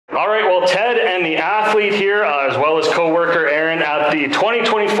All right, well, Ted and the athlete here, as well as co-worker Erin at the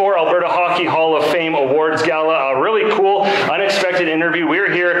 2024 Alberta Hockey Hall of Fame Awards Gala. A really cool, unexpected interview.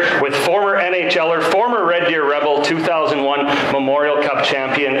 We're here with former NHLer, former Red Deer Rebel, 2001 Memorial Cup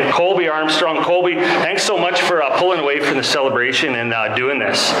champion, Colby Armstrong. Colby, thanks so much for pulling away from the celebration and doing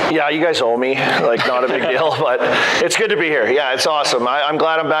this. Yeah, you guys owe me, like not a big deal, but it's good to be here. Yeah, it's awesome. I'm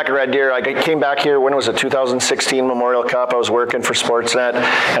glad I'm back at Red Deer. I came back here, when was it, 2016 Memorial Cup. I was working for Sportsnet,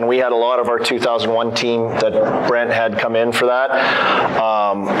 and we had a lot of our 2001 team that Brent had come in for that.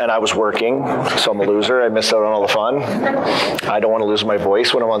 And I was working, so I'm a loser. I missed out on all the fun. I don't want to lose my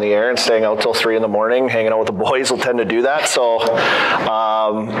voice when I'm on the air, and staying out till 3 in the morning, hanging out with the boys will tend to do that. So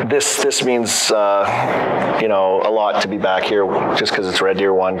this means a lot to be back here, just because it's Red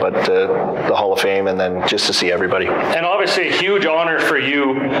Deer 1, but the Hall of Fame, and then just to see everybody. And obviously a huge honor for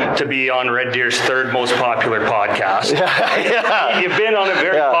you to be on Red Deer's third most popular podcast. Yeah. You've been on a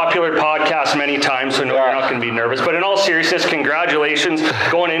very popular podcast many times, so no, you're not going to be nervous. But in all seriousness, congratulations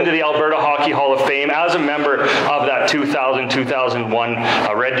going into the Alberta Hockey Hall of Fame as a member of that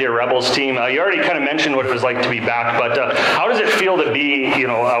 2000-2001 Red Deer Rebels team. You already kind of mentioned what it was like to be back, but how does it feel to be,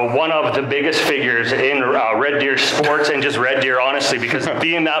 one of the biggest figures in Red Deer sports and just Red Deer, honestly, because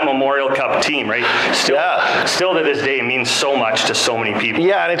being that Memorial Cup team, right? Still to this day means so much to so many people.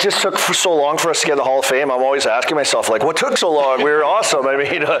 Yeah, and it just took so long for us to get the Hall of Fame. I'm always asking myself, like, what took so long? We were awesome. I mean,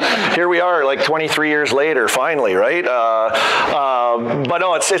 here we are, like 23 years later, finally, right? But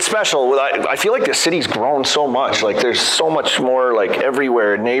no, it's special. I feel like the city's grown so much. Like, there's so much more, like,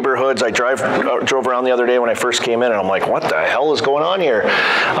 everywhere. Neighborhoods. I drove around the other day when I first came in, and I'm like, what the hell is going on here?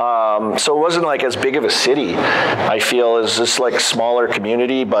 So it wasn't like as big of a city, I feel, as this like smaller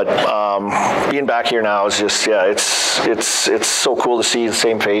community, but being back here now is just, it's so cool to see the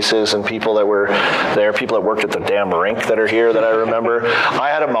same faces and people that were there, people that worked at the damn rink that are here that I remember. I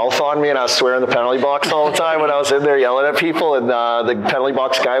had a mouth on me, and I was swearing the penalty box all the time when I was in there yelling at people, and the penalty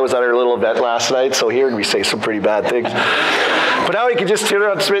box guy was at our little event last night, so he heard me say some pretty bad things. But now you can just turn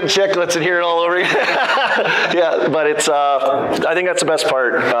around, spit and chicklets and hear it all over again. Yeah, but it's, I think that's the best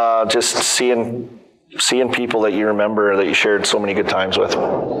part, just seeing people that you remember, that you shared so many good times with.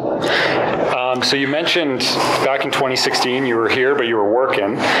 So you mentioned back in 2016 you were here, but you were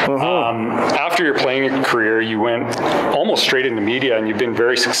working. Mm-hmm. After your playing career, you went almost straight into media, and you've been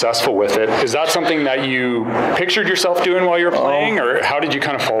very successful with it. Is that something that you pictured yourself doing while you were playing, or how did you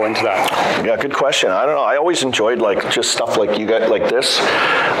kind of fall into that? Yeah, good question. I don't know. I always enjoyed just stuff like you got, like this.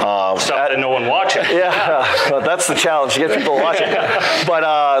 Stuff that no one watching. Yeah, well, that's the challenge, to get people watching. But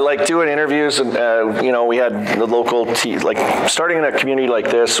like doing interviews, and we had the local starting in a community like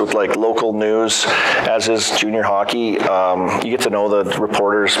this with like local news, as is junior hockey. You get to know the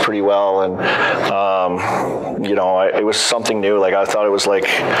reporters pretty well, and it was something new. Like I thought it was like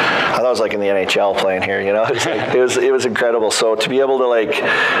in the NHL playing here. It was incredible. So to be able to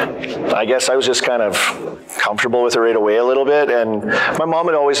I guess I was just kind of comfortable with it right away a little bit. And my mom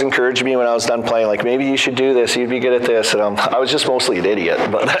had always encouraged me when I was done playing, like, maybe you should do this. You'd be good at this. And I was just mostly an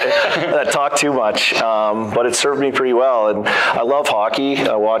idiot, but I talked too much. But it served me pretty well. And I love hockey.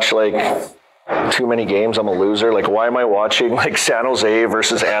 I watch too many games. I'm a loser. Like, why am I watching San Jose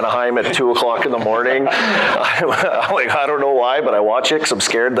versus Anaheim at 2:00 in the morning? I'm like, I don't know why, but I watch it because I'm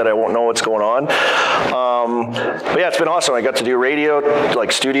scared that I won't know what's going on. But yeah, it's been awesome. I got to do radio,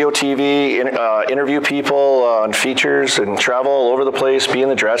 studio TV, interview people on features, and travel all over the place, be in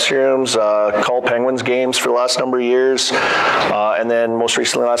the dressing rooms, call Penguins games for the last number of years. And then most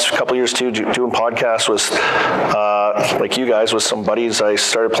recently, the last couple of years too, doing podcasts with, like you guys, with some buddies I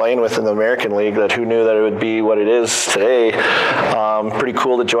started playing with in the American League, that who knew that it would be what it is today. Pretty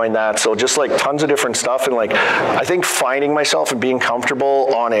cool to join that. So just tons of different stuff, and I think finding myself and being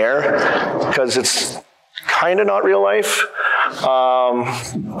comfortable on air, because it's kind of not real life,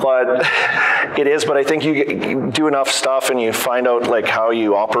 but it is. But I think you do enough stuff and you find out how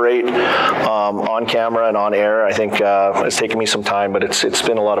you operate on camera and on air. I think it's taken me some time, but it's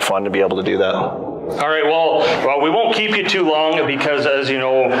been a lot of fun to be able to do that. All right, well, we won't keep you too long, because as you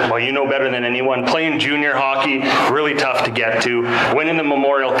know better than anyone, playing junior hockey, really tough to get to. Winning the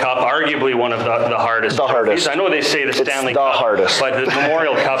Memorial Cup, arguably one of the hardest. The hardest. I know they say the Stanley Cup, hardest. But the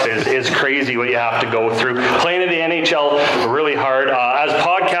Memorial Cup is crazy what you have to go through. Playing in the NHL, really hard. As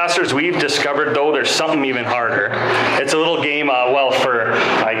podcasters, we've discovered, though, there's something even harder. It's a little game, for,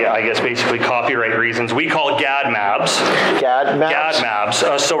 I guess, basically copyright reasons. We call GAD-MABs.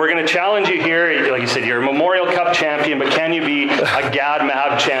 GAD-MABs. So we're going to challenge you here. Like you said, you're a Memorial Cup champion, but can you be a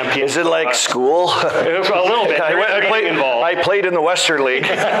GAD-MAB champion. Is it like school? A little bit. I played in the Western League.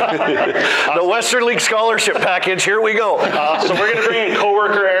 The Western League scholarship package. Here we go. So we're going to bring in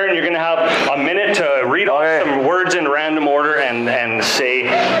co-worker Erin. You're going to have a minute to read off some words in random order and say,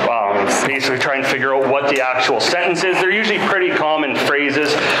 basically try and figure out what the actual sentence is. They're usually pretty common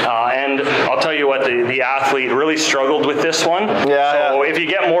phrases. And I'll tell you what, the athlete really struggled with this one. So if you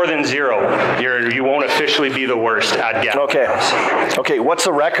get more than 0, you won't officially be the worst at Gabs. Okay, what's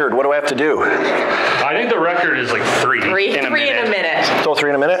the record? What do I have to do? I think the record is like 3 in a minute. So 3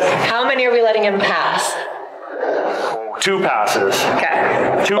 in a minute? How many are we letting him pass? 2 passes.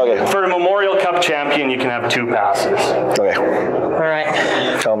 Okay. For a Memorial Cup champion, you can have 2 passes. Okay. All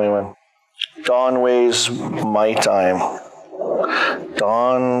right. Tell me when. Don weighs my time.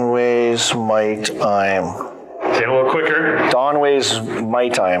 Don weighs my time. Say it a little quicker. Don weighs my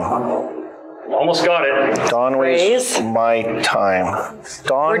time. Almost got it. Don weighs my time.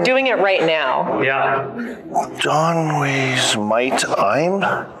 We're doing it right now. Yeah. Don weighs my time?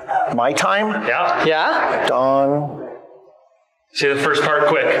 My time? Yeah. Yeah? Don. Say the first part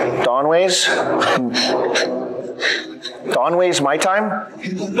quick. Don weighs? Don weighs my time?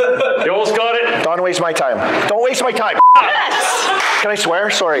 You almost got it. Don weighs my time. Don't waste my time. Yes! Can I swear?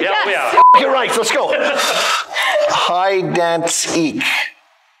 Sorry. Yeah. You're right. Let's go. High dance eek.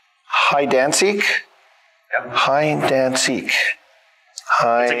 High dance eek? Yep. High dance eek. It's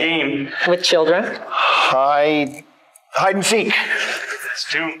a game. With children? Hide and seek. It's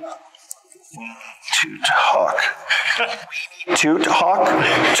 2. Toot hawk. Toot hawk.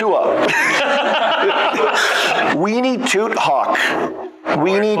 Tua. Weenie toot hawk.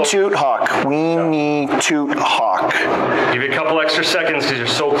 Weenie toot hawk. Weenie toot hawk. Give you a couple extra seconds because you're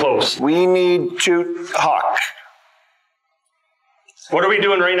so close. We need toot hawk. What are we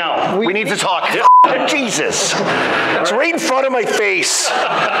doing right now? We need to talk. Jesus. It's right in front of my face.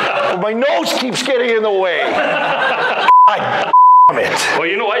 My nose keeps getting in the way. God damn it. Well,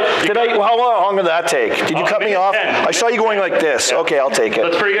 you know what? How long did that take? Did you cut me off? 10. I saw you going like this. Okay, I'll take it.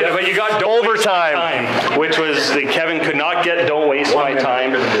 That's pretty good. But you got don't overtime, waste my time, which was Kevin could not get don't waste my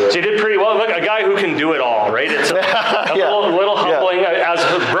time. So you did pretty well. Look, a guy who can do it all, right? It's a little humbling. As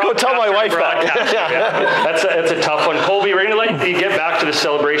go tell my wife that. That's a tough one. Colby, we're going to let you get back to the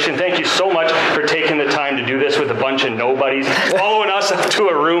celebration. Thank you so much for taking the time to do this with a bunch of nobodies, following us up to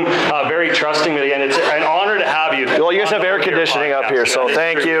a room, very trusting. Again, it's an honor to have you. Well, you guys have air conditioning up here, so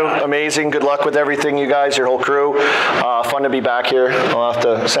thank you. Amazing. Good luck with everything, you guys, your whole crew. Fun to be back here. I'll have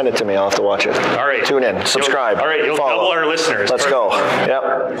to send it to me. I'll have to watch it. All right. Tune in. Subscribe. You'll follow. double our listeners. Let's go. Yep.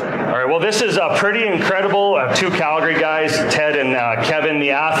 All right. Well, this is pretty incredible. 2 Calgary guys, Ted and Kevin,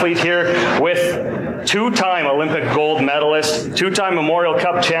 the athlete here, with 2-time Olympic gold medalist, 2-time Memorial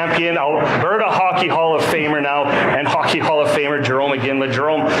Cup champion, Alberta Hockey Hall of Famer now, and Hockey Hall of Famer Jarome Iginla.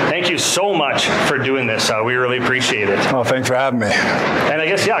 Jarome, thank you so much for doing this. We really appreciate it. Oh, thanks for having me. And I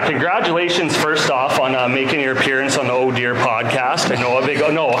guess, congratulations first off on making your appearance on the Oh Dear podcast. I know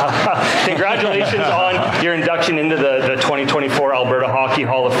congratulations on your induction into the 2024 Alberta Hockey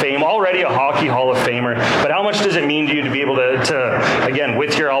Hall of Fame. Already a Hockey Hall of Famer, but how much does it mean to you to be able to again,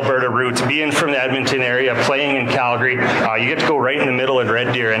 with your Alberta roots, being from the Edmonton area, playing in Calgary, you get to go right in the middle of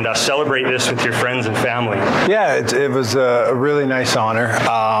Red Deer and celebrate this with your friends and family? Yeah, it was a really nice honor.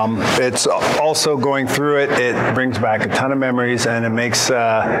 It's also going through it. It brings back a ton of memories, and it makes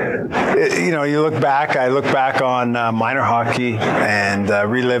you look back. I look back on minor hockey and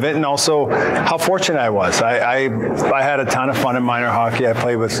relive it, and also how fortunate I was. I had a ton of fun in minor hockey. I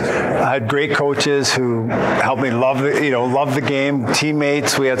had great coaches who helped me love the game.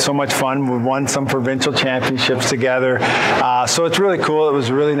 Teammates, we had so much fun. We won some provincial championships together. So it's really cool. It was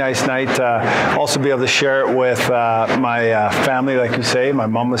a really nice night. Also be able to share it with my family, like you say. My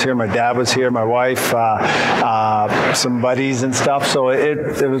mom was here, my dad was here, my wife, some buddies and stuff. So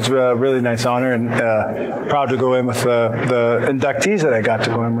it was a really nice honor, and proud to go in with the inductees that I got to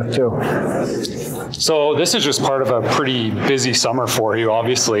go in with too. So this is just part of a pretty busy summer for you,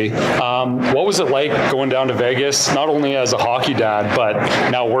 obviously. What was it like going down to Vegas, not only as a hockey dad, but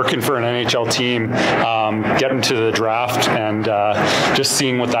now working for an NHL team, getting to the draft and just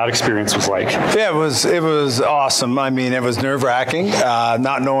seeing what that experience was like? Yeah, it was awesome. I mean, it was nerve-wracking,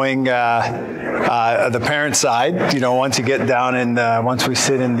 not knowing the parent side. Once you get down and once we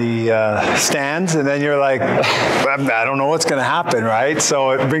sit in the stands, and then you're like, I don't know what's going to happen, right?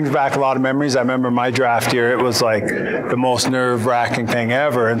 So it brings back a lot of memories. I remember my draft year, it was like the most nerve-wracking thing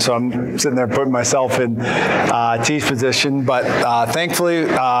ever, and so I'm sitting there putting myself in T's position. But thankfully,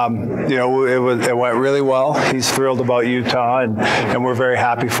 it it went really well. He's thrilled about Utah, and we're very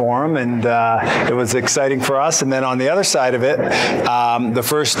happy for him. And it was exciting for us. And then on the other side of it, the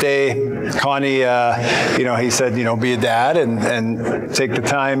first day, Connie, he said, be a dad and take the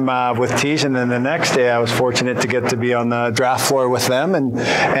time with Tej. And then the next day, I was fortunate to get to be on the draft floor with them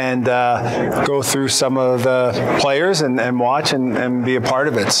and go through some of the players and watch and be a part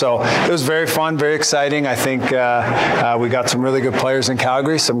of it. So it was very fun, very exciting. I think we got some really good players in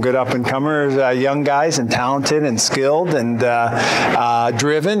Calgary, some good up-and-comers, young guys, and talented and skilled and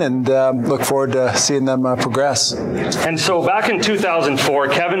driven, and look forward to seeing them progress. And so back in 2004,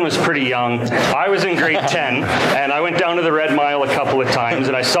 Kevin was pretty young. I was in grade 10, and I went down to the Red Mile a couple of times,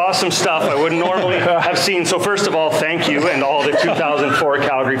 and I saw some stuff I wouldn't normally have seen. So first of all, thank you and all the 2004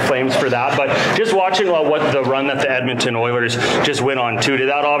 Calgary Flames for that. But just watching what the run that the Edmonton Oilers just went on too, did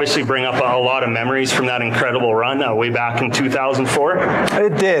that obviously bring up a lot of memories from that incredible run way back in 2004?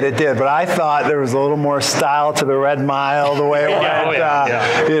 It did. But I thought there was a little more style to the Red Mile the way it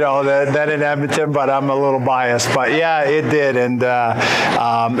went, than in Edmonton. But I'm a little biased. But yeah, it did, and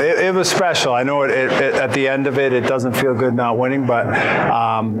it was special. I know at the end of it, it doesn't feel good not winning, but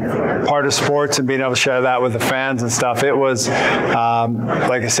part of sports and being able to share that with the fans and stuff. It was,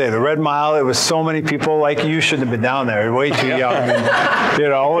 like I say, the Red Mile. It was so many people. Like, you shouldn't have been down there. You're way too young. And,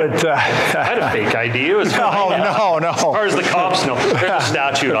 I had a fake ID. It was no. As far as the cops know, there's a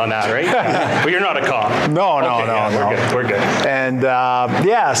statute on that, right? But you're not a cop. No. We're good. And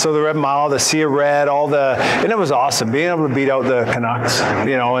so the Red Mile, the Sea of Red, and it was awesome being able to beat out the Canucks,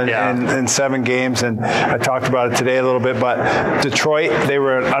 in 7 games. And I talked about it today a little bit, but Detroit, they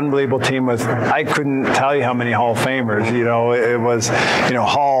were an unbelievable team with, I couldn't tell you how many Hall of Famers. It was,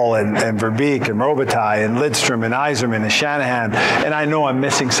 Hall and Verbeek and Robitaille and Lidstrom and Yzerman and Shanahan. And I know I'm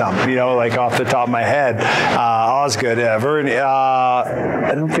missing some, like off the top of my head. Osgood, Verne,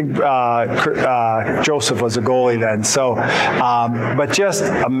 I don't think Joseph was a goalie then. So, but just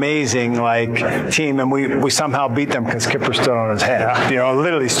amazing, team. And we somehow beat them because Kipper stood on his head,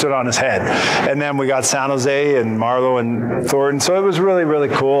 literally stood on his head. And then we got San Jose and Marlowe and Thornton. So it was really, really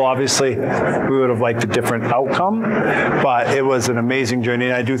cool. Obviously, we would have liked a different outcome, but it was an amazing journey.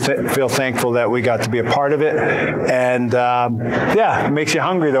 And I do feel thankful that we got to be a part of it. And it makes you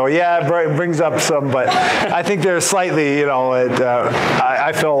hungry though. Yeah, it brings up some, but I think they're slightly,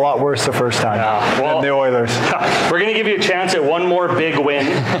 I felt a lot worse the first time than the Oilers. We're going to give you a chance at one more big win.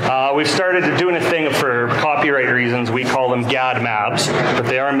 We've started doing a thing for copyright reasons. We call them Gad Mabs, but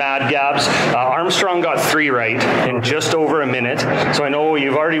they are Mad Gabs. Armstrong got 3 right in just over a minute. So I know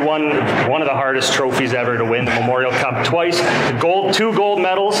you've already won one of the hardest trophies ever to win, the Memorial Cup twice. 2 gold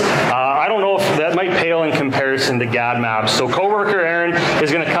medals. I don't know if that might pale in comparison to Gad Mabs. So co-worker Erin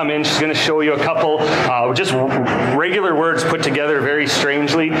is going to come in. She's going to show you a couple just regular words put together very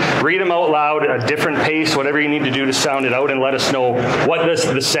strangely. Read them out loud at a different pace, whatever you need to do to sound it out, and let us know what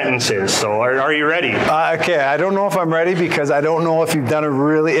the sentence is. So are you ready? Okay, I don't know if I'm ready because I don't know if you've done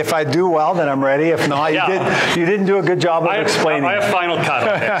if I do well, then I'm ready. If not, you didn't do a good job of explaining. I have final cut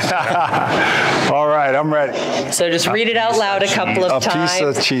on this. All right, I'm ready. So just read it out loud a couple of times. A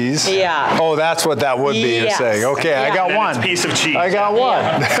piece of cheese. Yeah. Oh, that's what that would be, you're saying. Okay, yeah. I got one. It's a piece of cheese. I got one.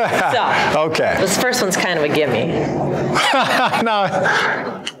 Yeah. So, okay. This first one's kind of a gimme. No.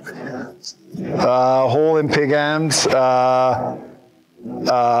 Hole in pig hams. No.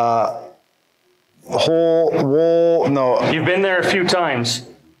 You've been there a few times.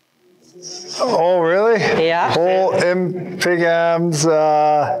 Oh, really? Yeah. Hole in pig hams.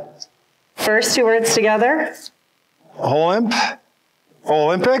 First 2 words together.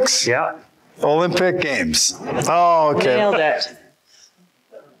 Olympics? Yeah. Olympic Games. Oh, okay. Nailed it.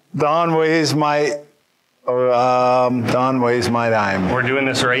 Don weighs my dime. We're doing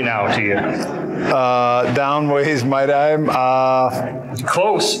this right now to you. Don weighs my dime.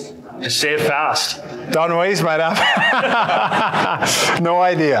 Close. Just say it fast. Don weighs my dime. No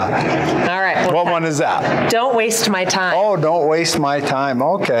idea. All right. What one is that? Don't waste my time. Oh, don't waste my time.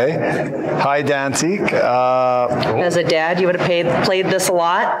 Okay. Hi, Danzig. As a dad, you would have played this a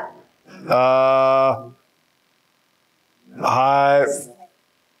lot?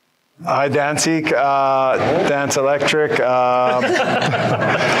 Hi, Danzig. Dance Electric.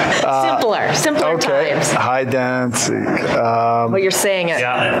 Simpler times. Hi, Danzig. Well, you're saying it.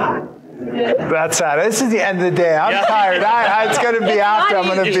 Yeah. That's sad. This is the end of the day. I'm tired. It's going to be after. I'm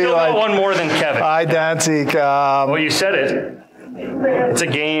going to You be still like got one more than Kevin. Hi, Danzig. Well, you said it. It's a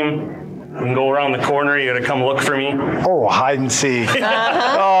game. You can go around the corner. You got to come look for me. Oh, hide and seek.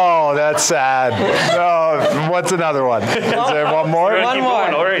 Oh, that's sad. Oh, what's another one? Is there one more? One more.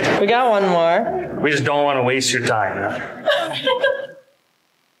 All right. We got one more. We just don't want to waste your time.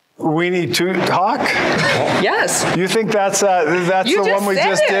 Weenie Toot Hawk? Yes. You think that's You the one we said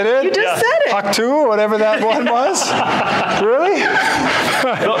just it. did it? You just said it. Hawk 2 or whatever that one was? Really?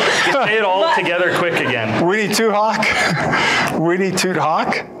 No, you say it all together quick again. Weenie Toot Hawk? Weenie Toot Hawk?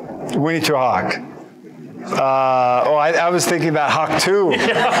 Weenie Toot Hawk. I was thinking that Hawk 2.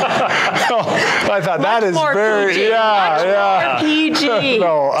 I thought that is More very, PG. yeah. More PG.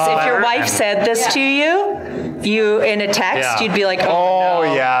 No, So if your wife said this to you in a text, you'd be like, oh,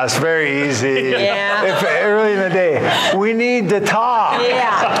 no. yeah, it's very easy. Yeah. If early in the day, we need to talk.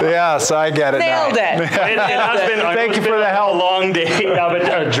 Yeah. Yes, I get it Nailed now. it. It has been. Thank you for the a help. long day. Yeah, but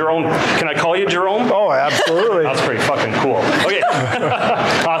Jarome, can I call you Jarome? Oh, absolutely. That's pretty fucking cool. Okay.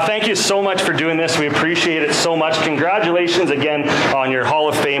 Thank you so much for doing this. We appreciate it so much. Congratulations again on your Hall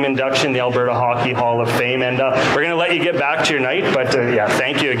of Fame induction, the Alberta Hockey Hall of Fame. And we're going to let you get back to your night. But yeah,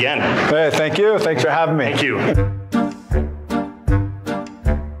 thank you again. Hey, thank you. Thanks for having me. Thank you.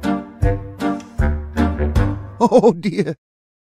 Oh dear.